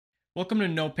Welcome to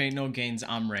No Paint No Gains,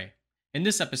 I'm Ray. In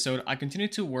this episode, I continue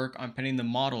to work on painting the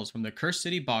models from the Cursed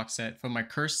City box set from my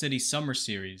Cursed City Summer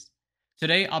series.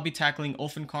 Today, I'll be tackling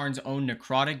Ulfenkarn's own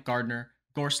Necrotic Gardener,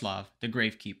 Gorslav the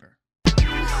Gravekeeper.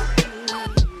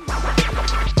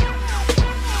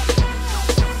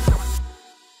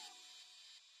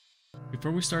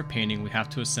 Before we start painting, we have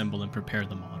to assemble and prepare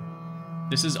the model.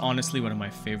 This is honestly one of my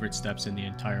favorite steps in the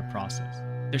entire process.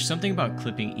 There's something about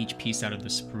clipping each piece out of the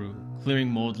sprue,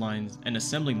 clearing mold lines, and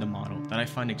assembling the model that I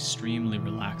find extremely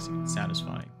relaxing and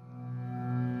satisfying.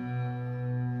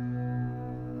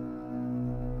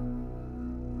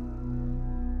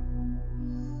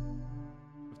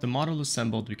 With the model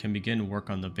assembled, we can begin work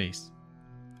on the base.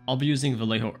 I'll be using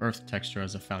Vallejo earth texture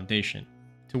as a foundation,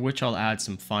 to which I'll add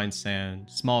some fine sand,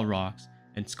 small rocks,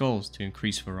 and skulls to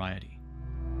increase variety.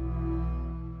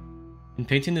 In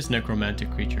painting this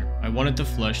necromantic creature, I wanted the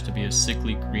flesh to be a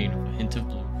sickly green with a hint of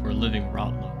blue for a living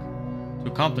rot look.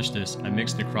 To accomplish this, I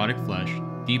mixed necrotic flesh,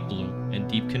 deep blue, and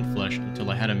deepkin flesh until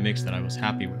I had a mix that I was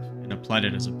happy with, and applied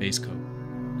it as a base coat.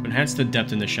 To enhance the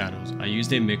depth in the shadows, I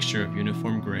used a mixture of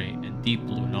uniform gray and deep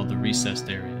blue in all the recessed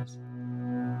areas.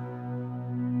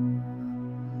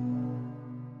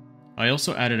 I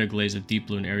also added a glaze of deep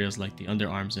blue in areas like the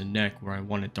underarms and neck where I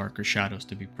wanted darker shadows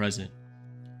to be present.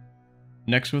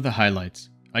 Next were the highlights.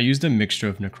 I used a mixture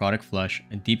of necrotic flesh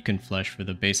and deepkin flesh for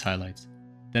the base highlights,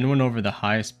 then went over the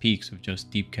highest peaks with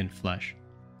just deepkin flesh.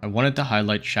 I wanted to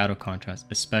highlight shadow contrast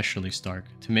especially stark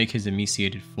to make his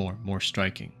emaciated form more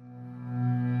striking.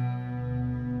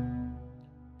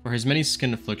 For his many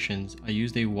skin afflictions, I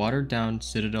used a watered down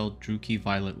CITADEL Druchii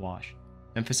violet wash,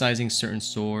 emphasizing certain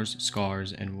sores,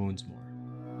 scars, and wounds more.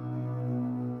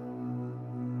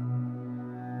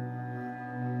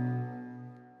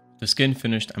 The skin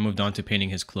finished, I moved on to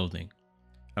painting his clothing.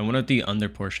 I wanted the under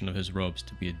portion of his robes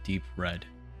to be a deep red.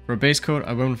 For a base coat,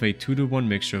 I went with a 2-to-1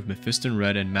 mixture of Mephiston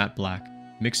red and matte black,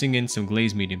 mixing in some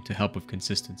glaze medium to help with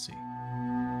consistency.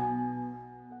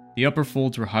 The upper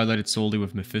folds were highlighted solely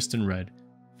with Mephiston red,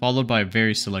 followed by a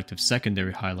very selective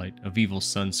secondary highlight of Evil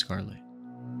Sunz Scarlet.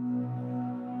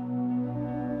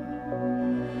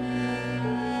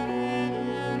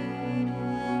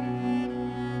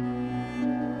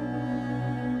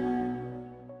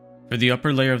 For the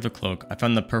upper layer of the cloak, I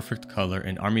found the perfect color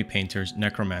in Army Painter's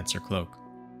Necromancer cloak.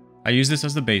 I used this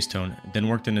as the base tone, then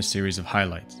worked in a series of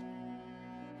highlights.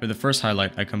 For the first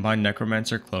highlight, I combined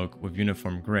Necromancer cloak with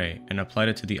uniform gray and applied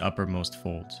it to the uppermost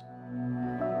folds.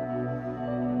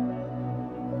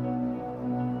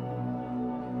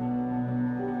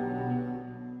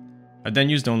 I then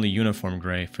used only uniform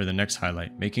gray for the next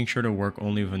highlight, making sure to work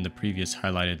only within the previous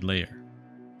highlighted layer.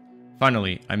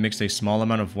 Finally, I mixed a small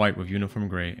amount of white with uniform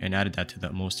gray and added that to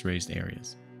the most raised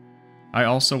areas. I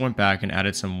also went back and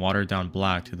added some watered down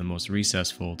black to the most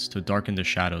recessed folds to darken the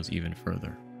shadows even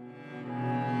further.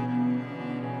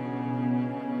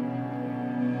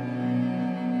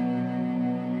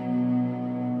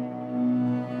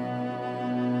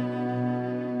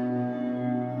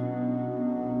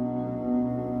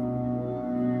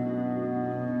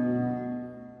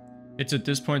 It's at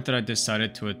this point that I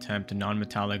decided to attempt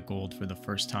non-metallic gold for the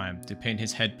first time to paint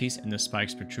his headpiece and the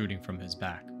spikes protruding from his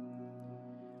back.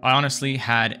 I honestly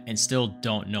had and still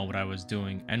don't know what I was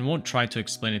doing and won't try to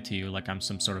explain it to you like I'm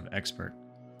some sort of expert.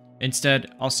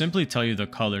 Instead, I'll simply tell you the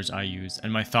colors I used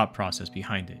and my thought process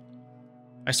behind it.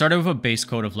 I started with a base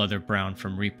coat of leather brown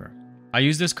from Reaper. I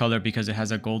used this color because it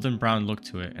has a golden brown look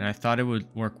to it and I thought it would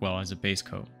work well as a base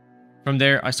coat. From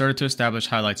there, I started to establish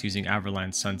highlights using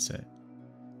Averland Sunset.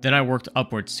 Then I worked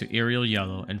upwards to Yriel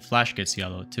yellow and Fleshshade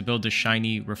yellow to build a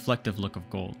shiny, reflective look of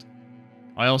gold.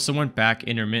 I also went back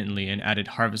intermittently and added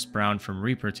Harvest Brown from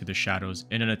Reaper to the shadows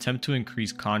in an attempt to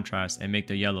increase contrast and make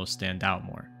the yellow stand out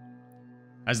more.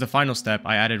 As the final step,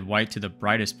 I added white to the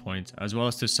brightest points as well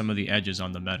as to some of the edges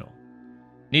on the metal.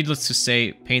 Needless to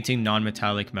say, painting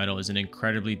non-metallic metal is an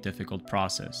incredibly difficult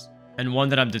process, and one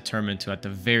that I'm determined to at the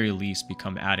very least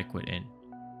become adequate in.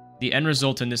 The end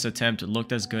result in this attempt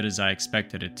looked as good as I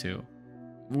expected it to,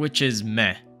 which is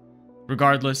meh.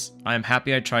 Regardless, I am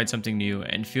happy I tried something new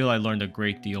and feel I learned a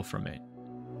great deal from it.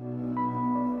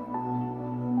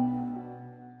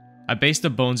 I based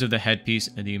the bones of the headpiece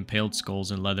and the impaled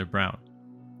skulls in leather brown.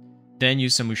 Then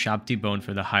used some Ushabti bone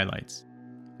for the highlights.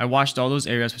 I washed all those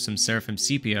areas with some Seraphim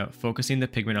Sepia, focusing the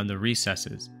pigment on the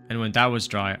recesses, and when that was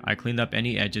dry, I cleaned up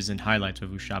any edges and highlights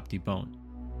with Ushabti bone.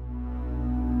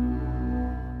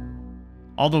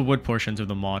 All the wood portions of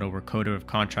the model were coated with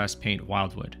contrast paint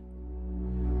Wyldwood.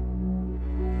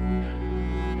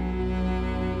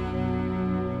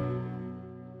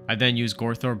 I then used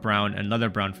Gorthor brown and leather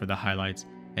brown for the highlights,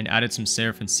 and added some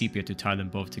Seraphim Sepia to tie them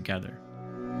both together.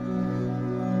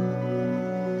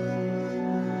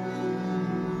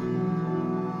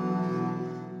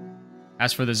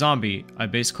 As for the zombie, I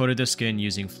base coated the skin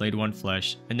using Flayed 1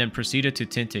 flesh and then proceeded to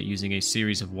tint it using a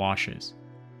series of washes.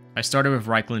 I started with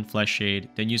Reikland Fleshshade,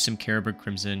 then used some Carroburg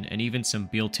Crimson and even some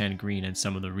Biel tan green in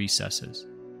some of the recesses.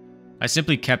 I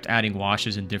simply kept adding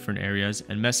washes in different areas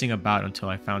and messing about until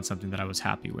I found something that I was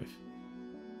happy with.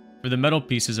 For the metal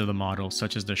pieces of the model,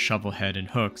 such as the shovel head and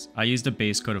hooks, I used a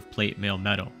base coat of plate mail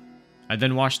metal. I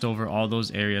then washed over all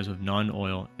those areas with Nuln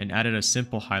oil and added a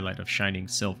simple highlight of shining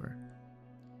silver.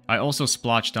 I also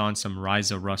splotched on some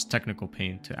Ryza rust technical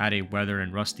paint to add a weather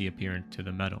and rusty appearance to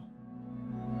the metal.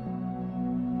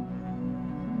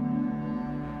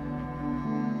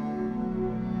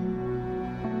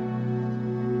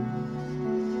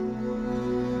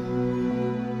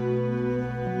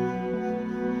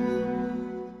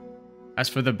 As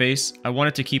for the base, I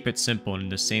wanted to keep it simple and in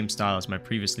the same style as my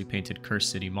previously painted Cursed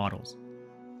City models.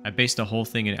 I based the whole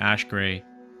thing in ash gray,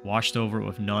 washed over it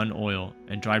with Nuln oil,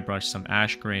 and dry brushed some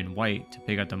ash gray and white to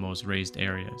pick out the most raised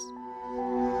areas.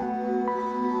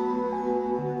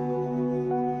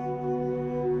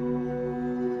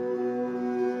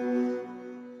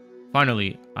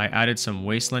 Finally, I added some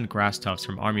wasteland grass tufts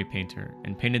from Army Painter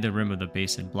and painted the rim of the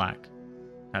base in black.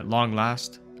 At long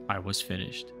last, I was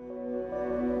finished.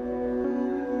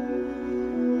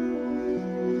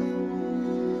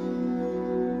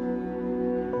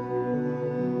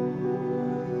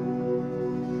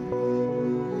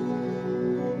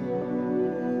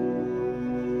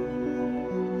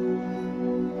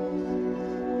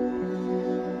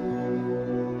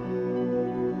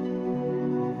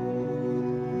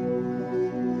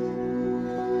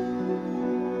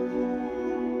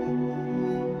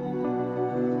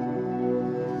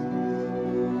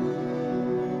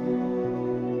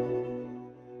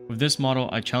 With this model,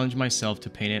 I challenged myself to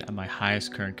paint it at my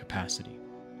highest current capacity.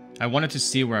 I wanted to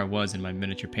see where I was in my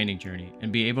miniature painting journey and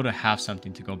be able to have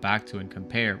something to go back to and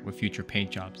compare with future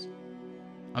paint jobs.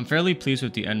 I'm fairly pleased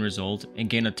with the end result and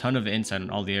gained a ton of insight on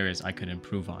all the areas I could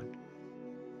improve on.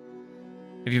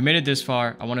 If you've made it this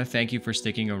far, I want to thank you for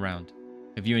sticking around.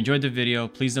 If you enjoyed the video,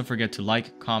 please don't forget to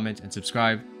like, comment, and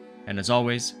subscribe, and as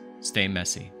always, stay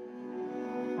messy.